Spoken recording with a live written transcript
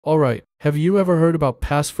Alright, have you ever heard about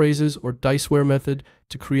passphrases or Diceware method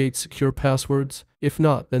to create secure passwords? If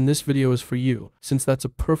not, then this video is for you, since that's a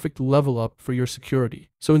perfect level up for your security.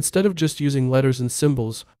 So instead of just using letters and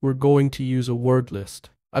symbols, we're going to use a word list.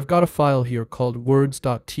 I've got a file here called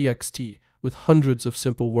words.txt with hundreds of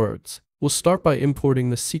simple words. We'll start by importing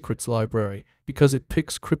the secrets library, because it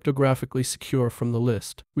picks cryptographically secure from the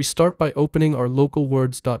list. We start by opening our local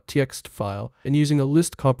words.txt file and using a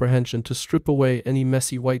list comprehension to strip away any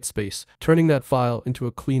messy whitespace, turning that file into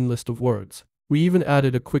a clean list of words. We even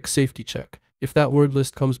added a quick safety check. If that word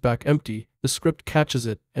list comes back empty, the script catches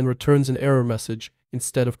it and returns an error message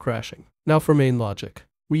instead of crashing. Now for main logic.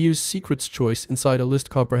 We use secrets choice inside a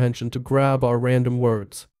list comprehension to grab our random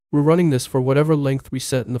words. We're running this for whatever length we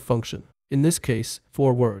set in the function. In this case,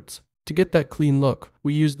 4 words. To get that clean look,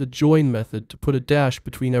 we use the join method to put a dash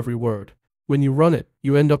between every word. When you run it,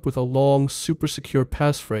 you end up with a long, super secure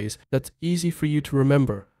passphrase that's easy for you to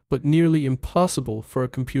remember, but nearly impossible for a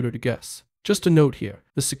computer to guess. Just a note here,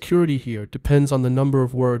 the security here depends on the number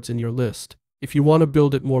of words in your list. If you want to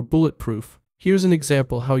build it more bulletproof, here's an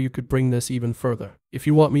example how you could bring this even further. If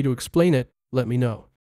you want me to explain it, let me know.